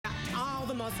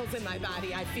muscles in my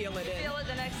body. I feel it in. Feel it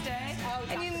the next day? Oh,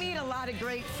 And you meet a lot of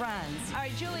great friends. All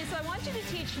right, Julie, so I want you to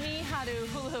teach me how to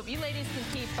hula hoop. You ladies can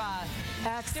keep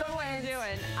Excellent. doing what you're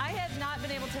doing. I have not been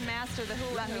able to master the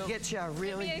hula Let hoop. me get you a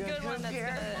really Give me a good one hoop that's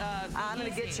here. gonna I'm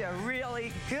going to get you a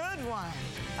really good one.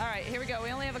 All right, here we go.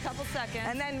 We only have a couple seconds.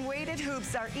 And then weighted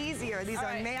hoops are easier. These All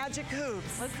are right. magic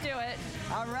hoops. Let's do it.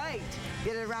 All right.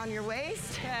 Get it around your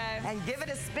waist. Okay. And give it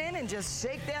a spin and just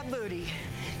shake that booty.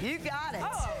 You got it.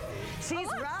 Oh. She's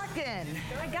look. rocking.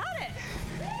 I got it.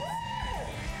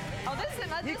 Oh, this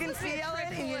is You can feel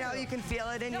it, and you know you can feel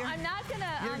it in your I'm not gonna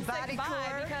your say body goodbye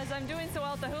core. because I'm doing so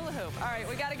well at the hula hoop. All right,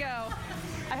 we gotta go.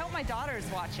 I hope my daughter's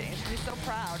watching. She's so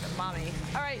proud of mommy.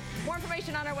 All right, more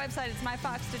information on our website. It's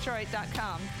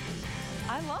myfoxdetroit.com.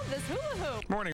 I love this hula hoop. Morning.